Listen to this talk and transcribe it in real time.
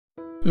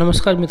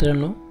नमस्कार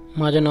मित्रांनो,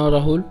 माझे नाव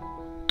राहुल.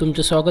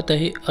 तुमचे स्वागत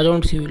आहे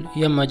अराउंड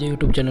सिव्हिल या माझ्या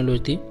यूट्यूब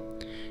चॅनलवरती.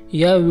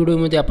 या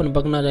व्हिडिओमध्ये आपण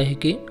बघणार आहे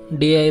की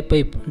DI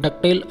pipe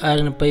ductile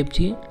iron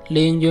पाईपची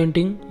laying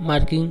jointing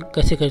marking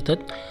कसे करतात.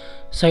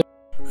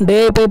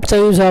 DI पाईपचा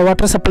यूज हा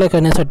वॉटर सप्लाय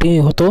करण्यासाठी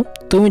होतो.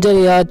 तुम्ही जर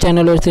या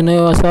चॅनलवरती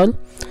नवे असाल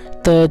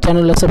तर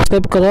चॅनलला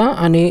सबस्क्राईब करा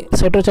आणि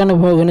सेटरचा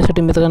अनुभव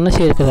घेण्यासाठी मित्रांना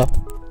शेअर करा.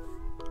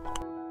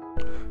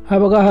 हा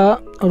बघा, हा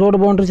रोड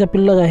बाउंड्रीचा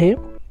पिल्लर आहे.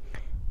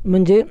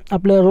 म्हणजे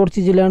आपल्या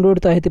रोडची जी लँड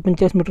विड्थ आहे ती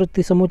 45 मीटर.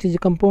 ती समोरची जी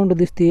कंपाऊंड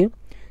दिसते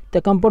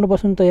त्या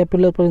कंपाऊंडपासून तर या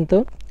पिल्लरपर्यंत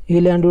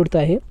ही लँड विड्थ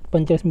आहे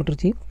 45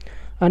 मीटरची.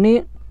 आणि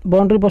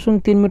बाउंड्रीपासून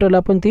 3 मीटरला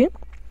आपण ती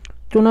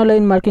चुना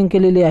लाईन मार्किंग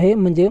केलेली आहे.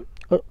 म्हणजे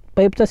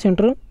पाईपचा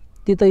सेंटर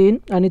तिथं येईल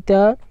आणि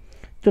त्या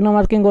चुना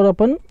मार्किंगवर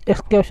आपण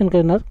एक्सकॅव्हेशन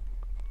करणार.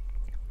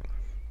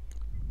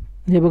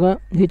 हे बघा,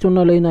 ही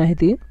चुना लाईन आहे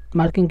ती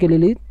मार्किंग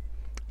केलेली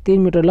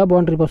 3 मीटरला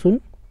बाउंड्रीपासून.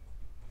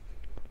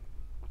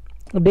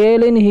 DI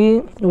लाईन ही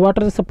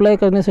वॉटर सप्लाय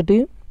करण्यासाठी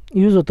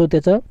यूज होतो.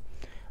 त्याचा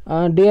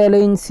DI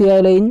लाईन,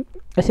 CI लाईन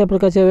अशा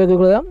प्रकारच्या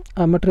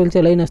वेगवेगळ्या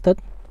मटेरियलच्या लाईन असतात.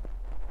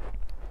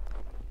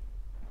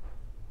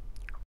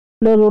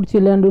 आपल्या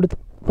रोडची लँड विड्थ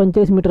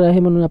 45 मीटर आहे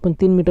म्हणून आपण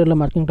 3 मीटरला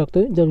मार्किंग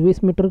टाकतोय. जर 20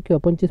 मीटर किंवा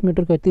 25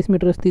 मीटर किंवा 30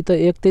 मीटर असती तर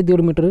 1 ते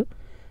 1.5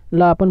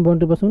 मीटरला आपण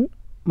बाउंड्रीपासून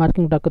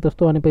मार्किंग टाकत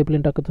असतो आणि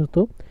पाईपलाईन टाकत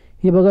असतो.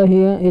 हे बघा,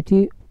 हे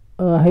याची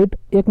हाईट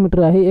 1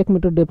 मीटर आहे. 1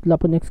 मीटर डेप्थला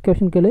आपण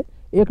एक्सकॅव्हेशन केले.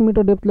 1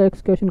 मीटर डेप्थला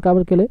एक्सकॅव्हेशन का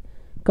बरं केले?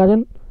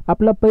 कारण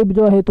आपला पाईप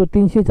जो आहे तो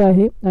 300चा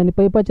आहे आणि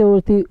पाईपाच्या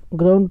वरती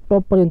ग्राउंड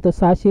टॉपपर्यंत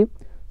 600,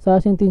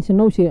 300,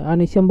 900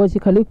 आणि 100ची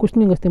खाली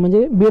कुशनिंग असते.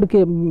 म्हणजे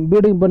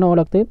बेड बनावं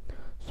लागते.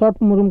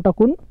 सॉफ्ट मुरुम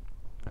टाकून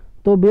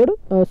तो बेड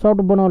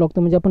सॉफ्ट बनावं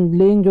लागतं. म्हणजे आपण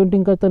लेइंग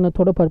जॉइंटिंग करताना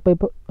थोडंफार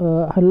पाईप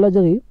हल्ला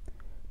जरी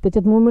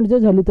त्याच्यात मुवमेंट जर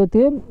झाली तर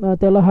ते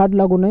त्याला हार्ड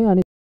लागू नये.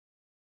 आणि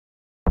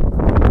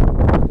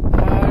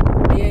हा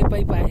DI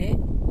पाईप आहे,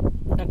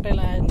 डक्टाइल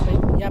आयर्न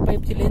पाईप. या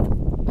पाईपची लेंथ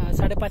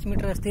 5.5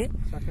 मीटर असते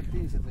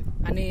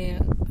आणि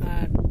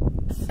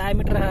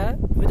डायमीटर हा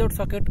विदाउट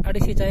सॉकेट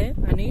 250चा आहे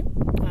आणि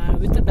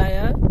विथ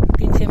डाया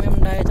 300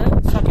 mm डायाचा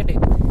सॉकेट आहे.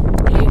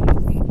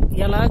 हे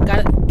याला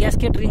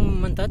गॅस्केट रिंग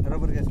म्हणतात,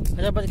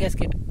 रबर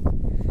गॅस्केट.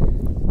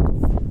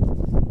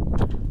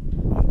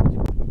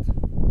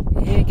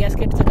 हे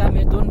गॅस्केटचं काम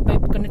आहे, 2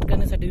 पाईप कनेक्ट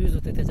करण्यासाठी यूज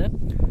होते त्याचा.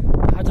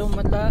 हा जो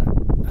मधला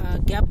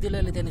गॅप दिलेला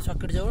आहे त्याने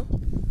सॉकेटजवळ,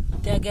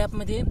 त्या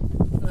गॅपमध्ये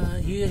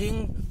ही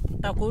रिंग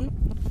टाकून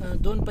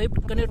 2 पाईप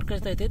कनेक्ट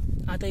करता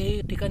येतात. आता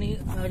हे ठिकाणी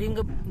रिंग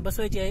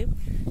बसवायची आहे.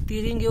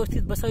 ती रिंग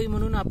व्यवस्थित बसावी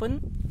म्हणून आपण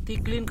ती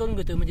क्लीन करून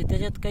घेतोय. म्हणजे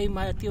त्याच्यात काही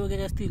माती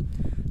वगैरे असतील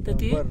तर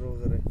ती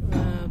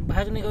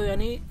बाहेर निघावी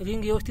आणि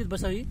रिंग व्यवस्थित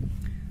बसावी.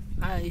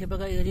 हे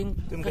बघा,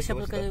 रिंग कशा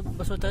प्रकारे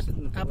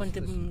बसवतात आपण ते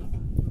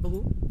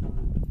बघू.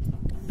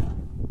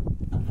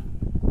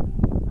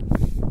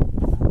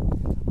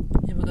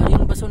 हे बघा,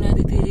 रिंग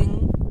बसवण्याआधी ती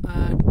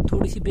रिंग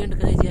थोडीशी बेंड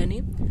करायची आणि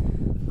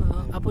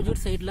अपोजिट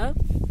साईडला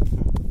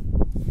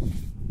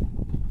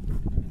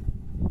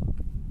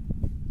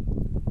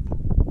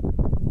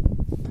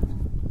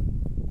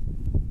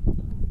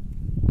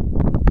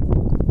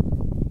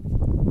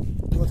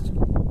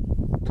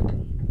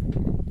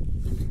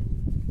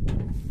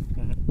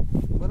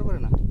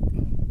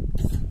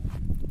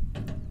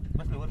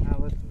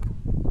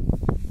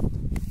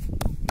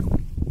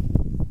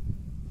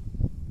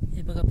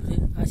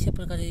अशा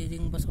प्रकारे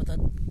रिंग बसवतात.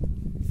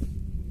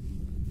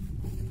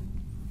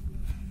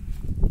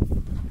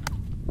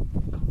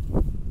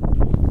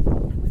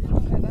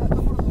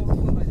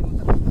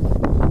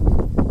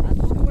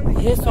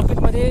 हे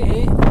सॉकेटमध्ये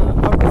हे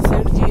आउटर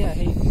साईड जी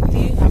आहे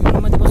ती आपण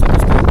मध्ये बसवत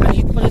असतो आणि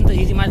इथपर्यंत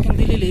ही जी मार्किंग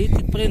दिलेली आहे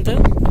तिथपर्यंत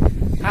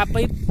हा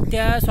पाईप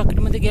त्या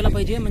सॉकेटमध्ये गेला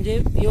पाहिजे. म्हणजे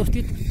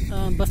व्यवस्थित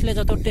बसल्या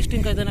जातो.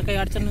 टेस्टिंग करताना काही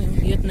अडचण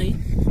येत नाही.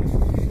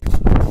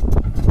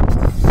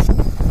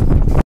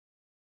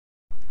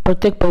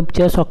 प्रत्येक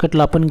पाईपच्या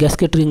सॉकेटला आपण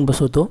गॅस्केट रिंग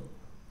बसवतो.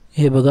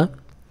 हे बघा,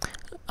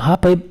 हा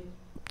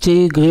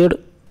पाईपची ग्रेड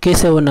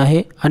K7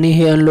 आहे आणि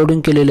हे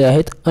अनलोडिंग केलेले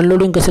आहेत.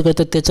 अनलोडिंग कसे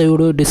करतात त्याचा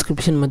व्हिडिओ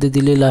डिस्क्रिप्शनमध्ये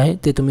दिलेला आहे,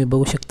 ते तुम्ही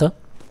बघू शकता.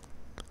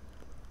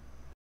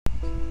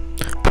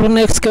 पूर्ण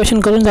एक्सकॅव्हेशन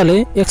करून झाले.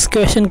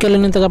 एक्सकॅव्हेशन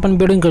केल्यानंतर आपण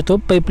बेडिंग करतो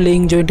पाईप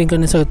लेइंग जॉइंटिंग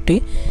करण्यासाठी.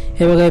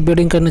 हे बघा,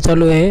 बेडिंग करणं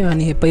चालू आहे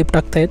आणि हे पाईप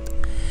टाकतायत.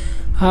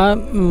 हा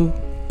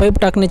पाईप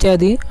टाकण्याच्या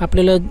आधी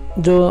आपल्याला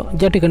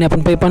ज्या ठिकाणी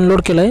आपण पाईप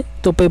अनलोड केला आहे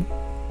तो पाईप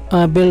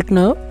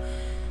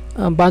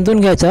बेल्टनं बांधून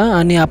घ्यायचा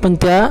आणि आपण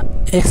त्या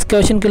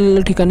एक्सकॅव्हेशन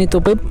केलेल्या ठिकाणी तो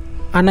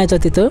पाईप आणायचा.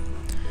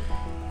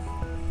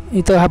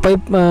 इथं हा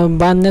पाईप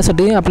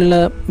बांधण्यासाठी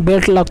आपल्याला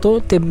बेल्ट लागतो.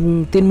 ते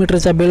 3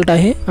 मीटरचा बेल्ट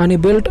आहे आणि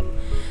बेल्ट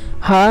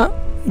हा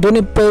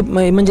दोन्ही पाईप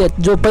म्हणजे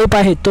जो पाईप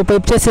आहे तो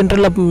पाईपच्या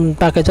सेंटरला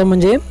टाकायचा.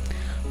 म्हणजे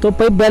तो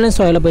पाईप बॅलन्स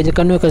व्हायला पाहिजे.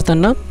 कन्वे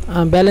करताना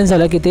बॅलन्स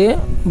झाला की ते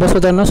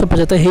बसवताना सोपं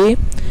जातं. हे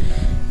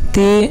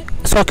ती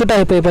सॉकेट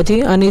आहे पाईपाची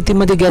आणि ती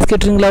मध्ये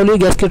गॅस्केट रिंग लावली.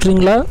 गॅस्केट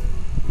रिंगला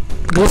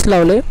ग्रीस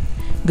लावले.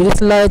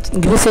 ग्रीस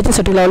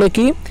याच्यासाठी लावले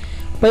की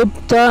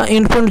पाईपचा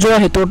एंडपॉईंट जो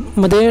आहे तो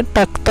मध्ये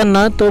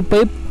टाकताना तो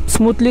पाईप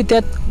स्मूथली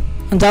त्यात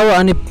जावं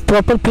आणि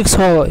प्रॉपर फिक्स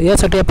व्हावं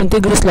यासाठी आपण ते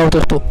ग्रीस लावत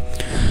असतो.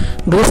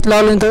 ग्रीस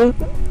लावल्यानंतर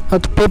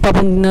पाईप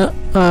आपण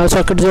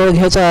सॉकेट जवळ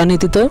घ्यायचा आणि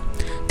तिथं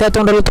त्या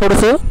तोंडाला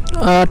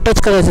थोडंसं टच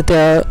करायचं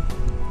त्या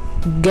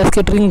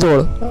गॅस्केट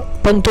रिंगजवळ,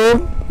 पण तो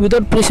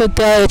विदाउट प्रेशर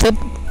त्या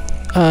याच्यात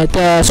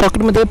त्या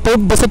सॉकेटमध्ये पाईप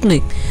बसत नाही,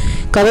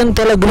 कारण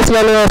त्याला ग्रीस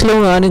लावलेला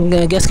असल्यामुळं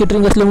आणि गॅस्केट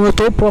रिंग असल्यामुळं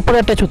तो प्रॉपर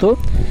अटॅच होतो,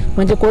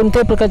 म्हणजे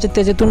कोणत्याही प्रकारचे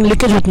त्याच्यातून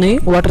लिकेज होत नाही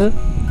वॉटर.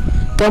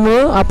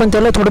 त्यामुळं आपण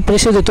त्याला थोडं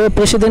प्रेशर देतो.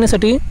 प्रेशर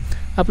देण्यासाठी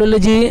आपल्याला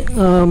जी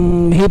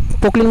हे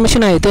पोकलिंग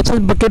मशीन आहे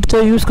त्याचं बकेटचा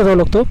यूज करावा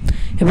लागतो.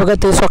 हे बघा,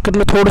 ते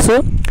सॉकेटला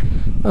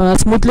थोडंसं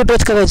स्मूथली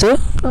टच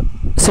करायचं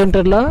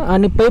सेंटरला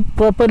आणि पाईप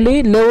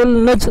प्रॉपरली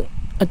लेवलनंच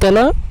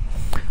त्याला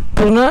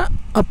पूर्ण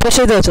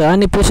प्रेशर द्यायचं.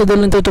 आणि प्रेशर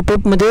दिल्यानंतर तो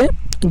पाईपमध्ये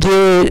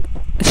जे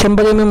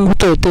 100 mm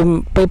होतं, ते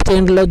पाईपच्या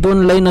एंडला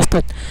 2 लाईन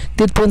असतात,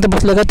 तिथपर्यंत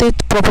बसलं का ते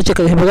प्रॉपर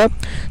चेक आहे. हे बघा,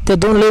 त्या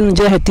 2 लाईन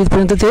जे आहेत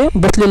तिथपर्यंत ते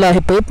बसलेलं आहे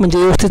पाईप, म्हणजे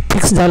व्यवस्थित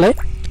फिक्स झालं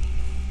आहे.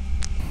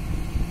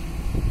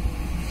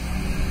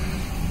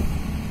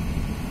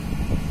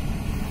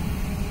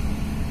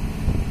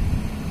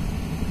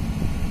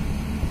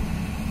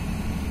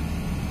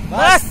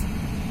 बस.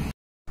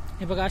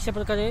 हे बघा, अशा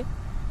प्रकारे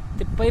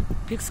ते पाईप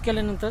फिक्स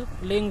केल्यानंतर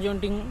लेईंग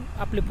जॉइंटिंग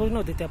आपली पूर्ण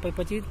होते त्या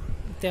पाईपाची,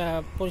 त्या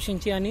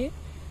पोर्शनची, आणि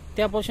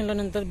त्या पोर्शनला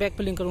नंतर बॅक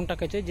फिलिंग करून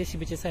टाकायचे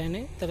JCBच्या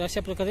सहाय्याने. तर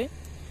अशा प्रकारे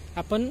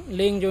आपण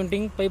लेईंग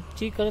जॉइंटिंग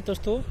पाईपची करत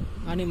असतो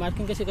आणि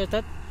मार्किंग कशी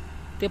करतात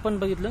ते पण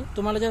बघितलं.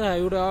 तुम्हाला जर हा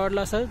व्हिडिओ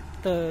आवडला असेल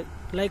तर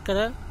लाईक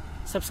करा,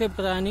 सबस्क्राईब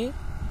करा आणि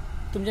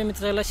तुमच्या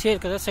मित्राला शेअर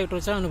करा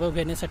साईटवरचा अनुभव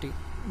घेण्यासाठी.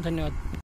 धन्यवाद.